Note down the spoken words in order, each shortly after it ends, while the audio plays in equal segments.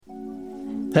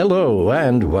Hello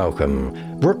and welcome.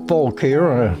 Brooke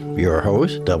here, your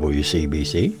host,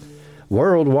 WCBC.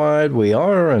 Worldwide we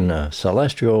are in a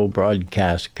celestial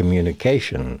broadcast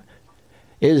communication.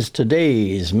 Is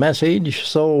today's message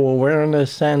soul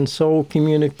awareness and soul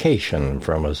communication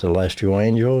from a celestial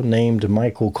angel named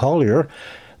Michael Collier.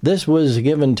 This was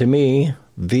given to me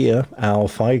via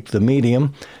Fike, the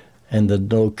medium, and the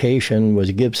location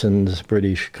was Gibsons,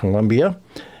 British Columbia,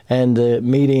 and the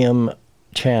medium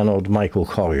channeled Michael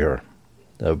Collier,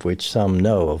 of which some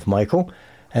know of Michael,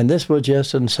 and this was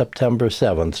just on September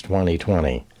 7th,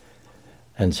 2020.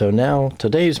 And so now,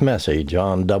 today's message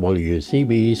on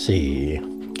WCBC.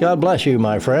 God bless you,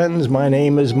 my friends. My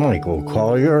name is Michael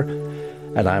Collier,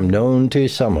 and I'm known to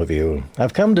some of you.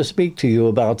 I've come to speak to you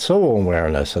about soul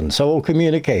awareness and soul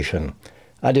communication.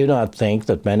 I do not think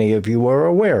that many of you are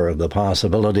aware of the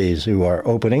possibilities you are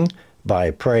opening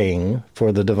by praying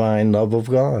for the divine love of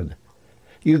God.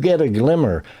 You get a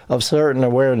glimmer of certain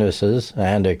awarenesses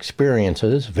and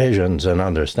experiences, visions and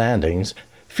understandings,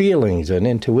 feelings and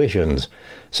intuitions,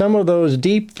 some of those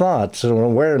deep thoughts and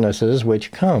awarenesses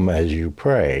which come as you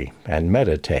pray and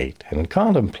meditate and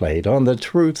contemplate on the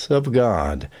truths of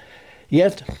God.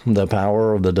 Yet the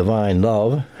power of the divine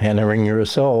love entering your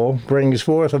soul brings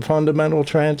forth a fundamental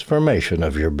transformation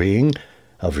of your being,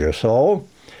 of your soul.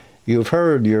 You've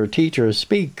heard your teachers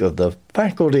speak of the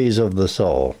faculties of the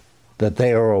soul, that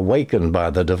they are awakened by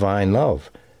the divine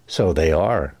love. So they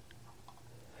are.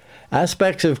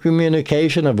 Aspects of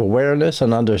communication, of awareness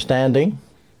and understanding,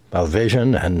 of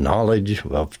vision and knowledge,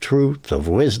 of truth, of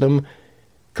wisdom,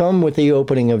 come with the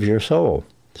opening of your soul,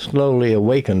 slowly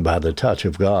awakened by the touch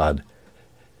of God.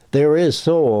 There is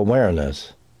soul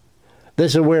awareness.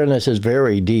 This awareness is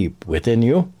very deep within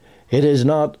you. It is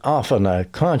not often a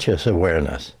conscious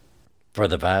awareness. For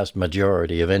the vast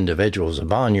majority of individuals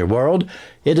upon your world,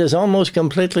 it is almost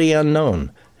completely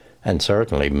unknown, and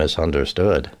certainly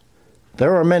misunderstood.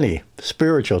 There are many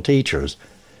spiritual teachers,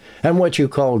 and what you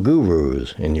call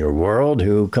gurus in your world,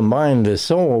 who combine this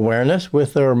soul awareness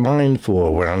with their mindful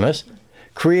awareness,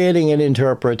 creating an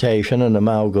interpretation and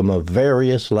amalgam of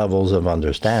various levels of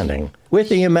understanding. With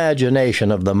the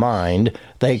imagination of the mind,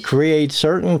 they create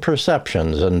certain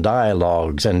perceptions and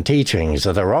dialogues and teachings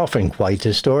that are often quite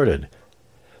distorted.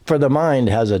 For the mind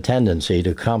has a tendency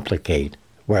to complicate,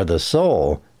 where the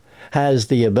soul has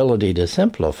the ability to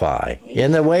simplify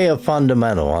in the way of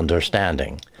fundamental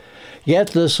understanding. Yet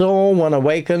the soul, when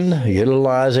awakened,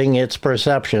 utilizing its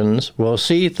perceptions, will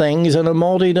see things in a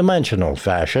multidimensional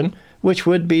fashion, which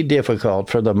would be difficult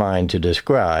for the mind to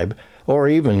describe or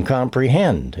even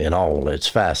comprehend in all its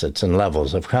facets and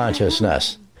levels of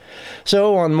consciousness.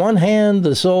 So, on one hand,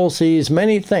 the soul sees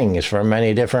many things from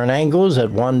many different angles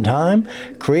at one time,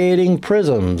 creating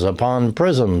prisms upon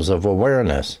prisms of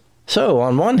awareness. So,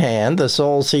 on one hand, the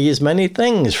soul sees many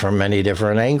things from many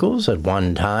different angles at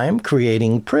one time,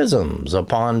 creating prisms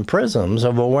upon prisms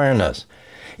of awareness,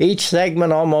 each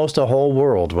segment almost a whole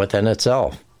world within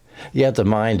itself. Yet the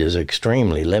mind is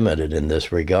extremely limited in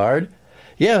this regard.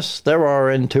 Yes, there are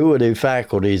intuitive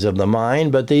faculties of the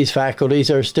mind, but these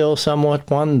faculties are still somewhat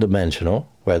one-dimensional,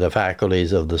 where the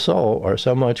faculties of the soul are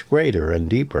so much greater and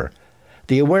deeper.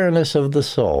 The awareness of the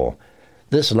soul,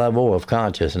 this level of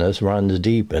consciousness runs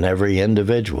deep in every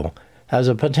individual, has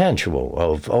a potential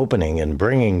of opening and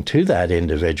bringing to that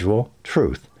individual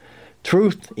truth.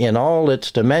 Truth in all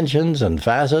its dimensions and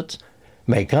facets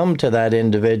may come to that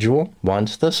individual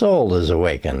once the soul is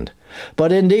awakened.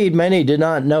 But indeed, many do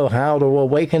not know how to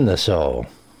awaken the soul.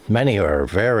 Many are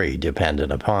very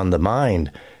dependent upon the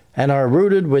mind, and are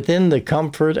rooted within the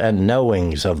comfort and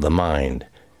knowings of the mind.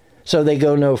 So they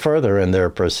go no further in their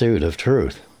pursuit of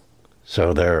truth.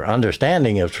 So their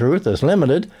understanding of truth is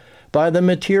limited by the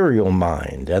material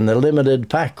mind and the limited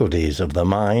faculties of the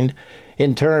mind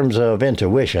in terms of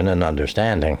intuition and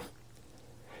understanding.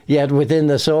 Yet within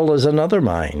the soul is another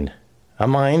mind, a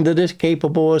mind that is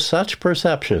capable of such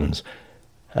perceptions,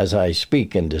 as I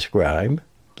speak and describe,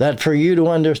 that for you to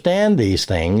understand these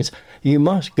things, you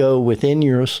must go within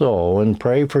your soul and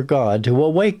pray for God to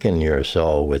awaken your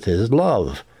soul with His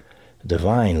love,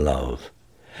 divine love.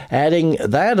 Adding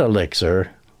that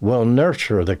elixir will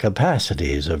nurture the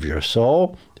capacities of your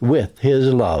soul with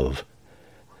His love.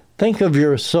 Think of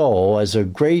your soul as a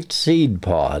great seed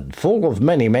pod full of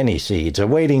many, many seeds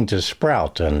awaiting to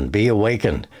sprout and be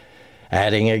awakened,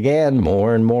 adding again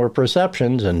more and more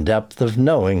perceptions and depth of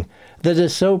knowing that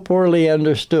is so poorly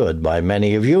understood by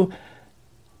many of you,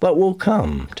 but will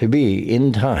come to be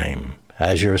in time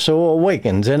as your soul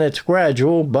awakens in its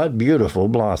gradual but beautiful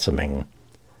blossoming.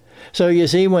 So you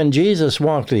see, when Jesus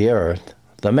walked the earth,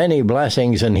 The many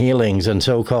blessings and healings and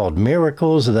so-called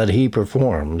miracles that he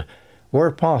performed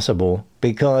were possible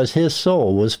because his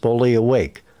soul was fully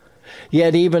awake.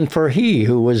 Yet even for he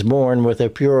who was born with a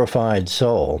purified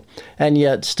soul, and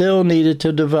yet still needed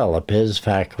to develop his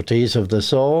faculties of the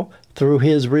soul through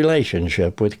his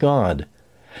relationship with God,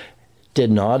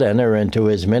 did not enter into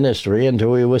his ministry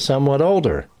until he was somewhat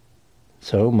older.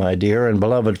 So, my dear and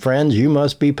beloved friends, you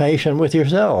must be patient with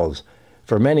yourselves,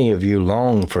 for many of you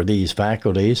long for these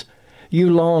faculties. You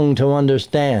long to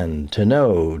understand, to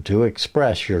know, to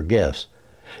express your gifts.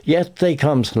 Yet they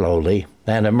come slowly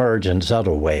and emerge in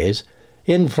subtle ways,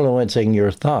 influencing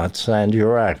your thoughts and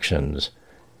your actions.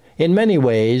 In many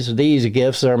ways, these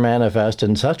gifts are manifest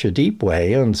in such a deep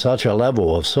way, on such a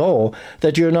level of soul,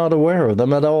 that you're not aware of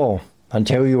them at all,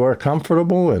 until you are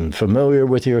comfortable and familiar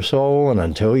with your soul, and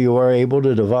until you are able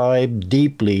to dive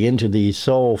deeply into these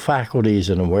soul faculties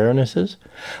and awarenesses,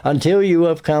 until you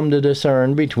have come to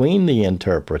discern between the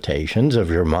interpretations of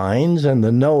your minds and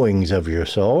the knowings of your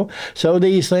soul, so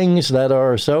these things that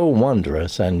are so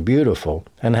wondrous and beautiful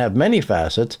and have many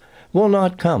facets will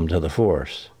not come to the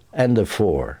force and the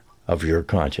fore of your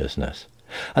consciousness,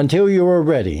 until you are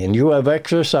ready and you have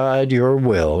exercised your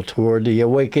will toward the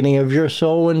awakening of your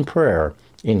soul in prayer,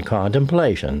 in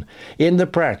contemplation, in the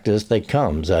practice that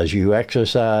comes as you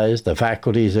exercise the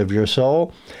faculties of your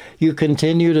soul. You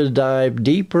continue to dive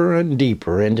deeper and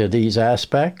deeper into these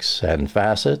aspects and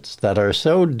facets that are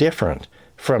so different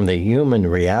from the human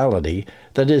reality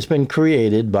that has been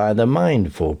created by the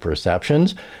mindful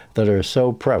perceptions that are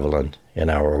so prevalent in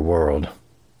our world.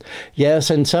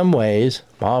 Yes, in some ways,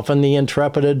 often the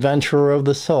intrepid adventurer of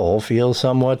the soul feels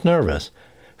somewhat nervous,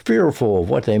 fearful of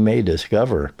what they may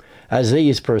discover, as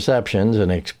these perceptions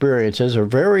and experiences are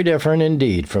very different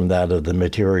indeed from that of the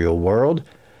material world.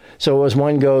 So as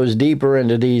one goes deeper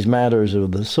into these matters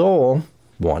of the soul,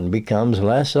 one becomes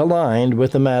less aligned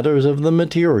with the matters of the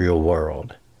material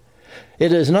world.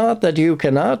 It is not that you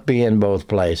cannot be in both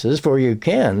places, for you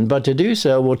can, but to do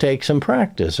so will take some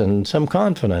practice and some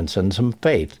confidence and some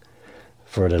faith.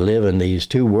 For to live in these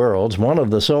two worlds, one of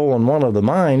the soul and one of the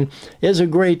mind, is a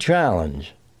great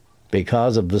challenge.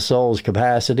 Because of the soul's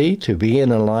capacity to be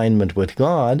in alignment with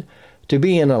God, to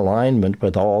be in alignment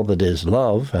with all that is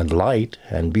love and light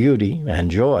and beauty and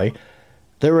joy,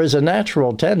 there is a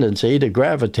natural tendency to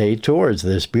gravitate towards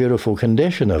this beautiful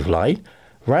condition of light,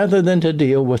 rather than to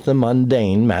deal with the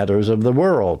mundane matters of the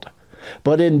world.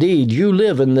 But indeed, you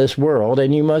live in this world,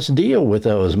 and you must deal with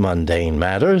those mundane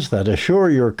matters that assure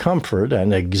your comfort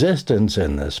and existence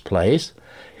in this place.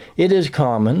 It is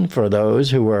common for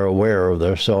those who are aware of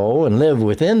their soul and live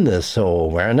within this soul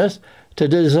awareness to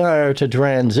desire to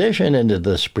transition into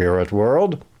the spirit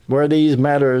world, where these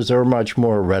matters are much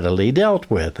more readily dealt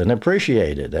with and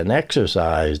appreciated and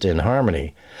exercised in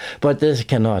harmony. But this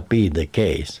cannot be the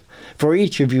case, for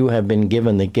each of you have been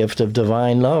given the gift of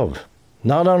divine love,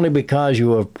 not only because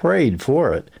you have prayed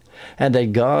for it, and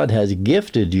that God has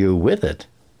gifted you with it,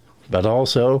 but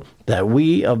also that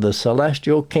we of the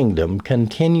celestial kingdom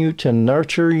continue to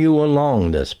nurture you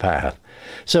along this path,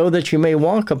 so that you may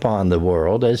walk upon the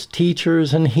world as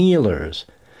teachers and healers,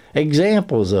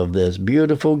 examples of this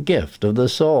beautiful gift of the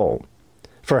soul.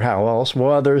 For how else will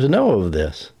others know of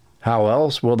this? How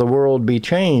else will the world be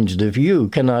changed if you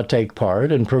cannot take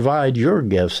part and provide your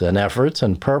gifts and efforts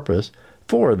and purpose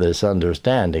for this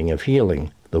understanding of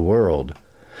healing the world?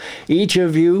 Each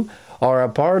of you are a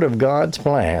part of God's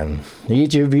plan.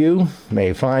 Each of you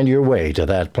may find your way to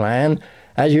that plan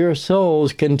as your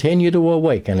souls continue to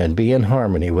awaken and be in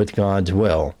harmony with God's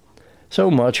will. So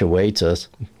much awaits us.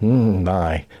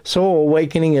 Soul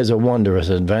awakening is a wondrous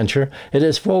adventure. It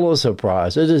is full of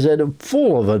surprise. It is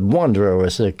full of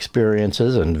wondrous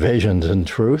experiences and visions and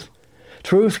truth.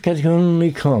 Truth can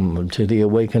only come to the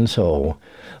awakened soul.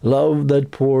 Love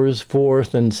that pours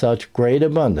forth in such great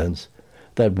abundance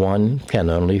that one can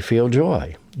only feel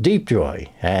joy, deep joy,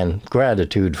 and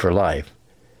gratitude for life.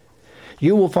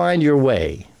 You will find your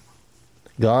way.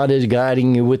 God is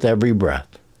guiding you with every breath.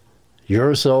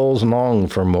 Your souls long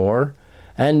for more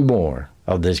and more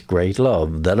of this great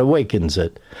love that awakens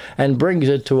it and brings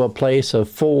it to a place of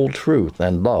full truth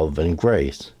and love and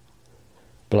grace.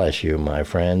 Bless you, my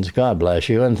friends. God bless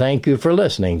you, and thank you for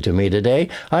listening to me today.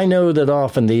 I know that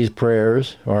often these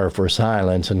prayers are for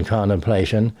silence and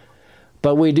contemplation,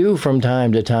 but we do from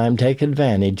time to time take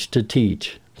advantage to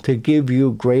teach, to give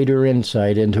you greater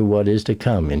insight into what is to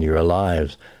come in your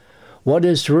lives, what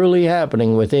is truly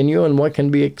happening within you, and what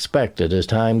can be expected as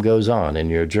time goes on in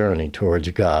your journey towards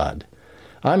God.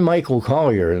 I'm Michael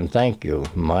Collier, and thank you.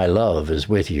 My love is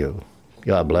with you.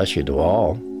 God bless you to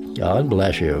all. God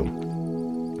bless you.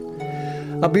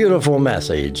 A beautiful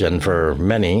message, and for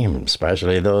many,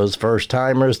 especially those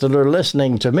first-timers that are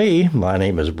listening to me, my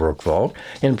name is Brooke Fike,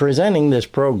 in presenting this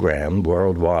program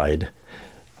worldwide,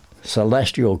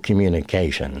 Celestial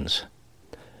Communications.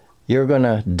 You're going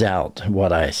to doubt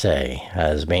what I say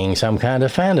as being some kind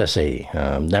of fantasy.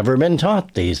 I've never been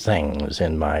taught these things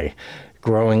in my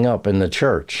growing up in the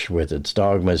church with its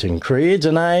dogmas and creeds,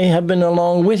 and I have been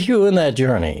along with you in that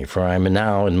journey, for I'm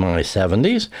now in my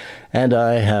 70s, and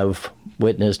I have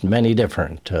witnessed many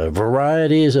different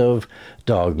varieties of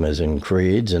dogmas and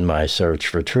creeds in my search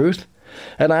for truth.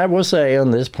 And I will say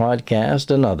on this podcast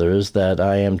and others that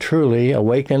I am truly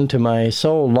awakened to my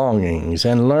soul longings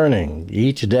and learning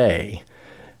each day.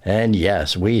 And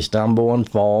yes, we stumble and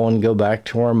fall and go back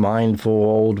to our mindful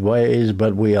old ways,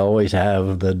 but we always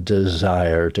have the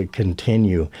desire to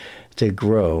continue to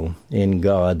grow in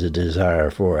God's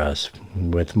desire for us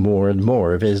with more and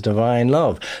more of His divine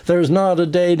love. There's not a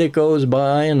day that goes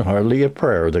by and hardly a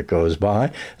prayer that goes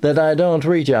by that I don't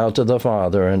reach out to the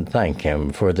Father and thank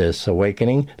Him for this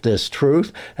awakening, this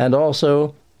truth, and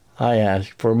also I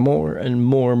ask for more and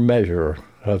more measure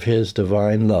of His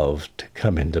divine love to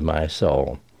come into my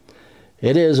soul.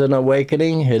 It is an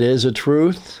awakening, it is a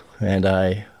truth, and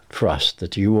I trust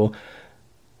that you will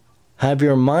have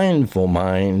your mindful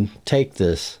mind take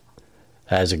this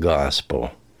as a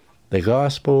gospel. The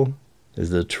gospel is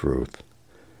the truth,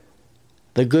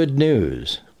 the good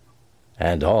news,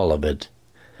 and all of it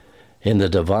in the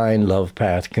Divine Love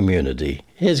Path community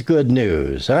is good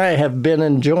news. I have been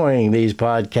enjoying these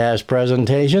podcast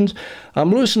presentations. I'm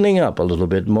loosening up a little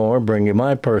bit more, bringing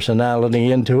my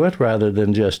personality into it rather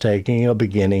than just taking a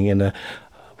beginning and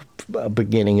a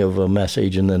beginning of a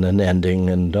message and then an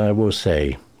ending. And I will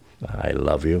say, I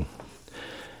love you,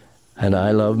 and I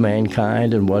love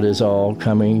mankind and what is all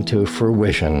coming to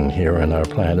fruition here on our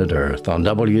planet Earth. On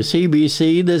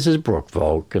WCBC, this is Brooke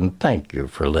Fike, and thank you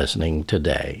for listening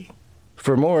today.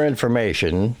 For more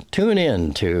information, tune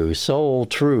in to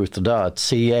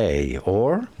SoulTruth.ca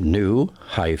or new-birth.net.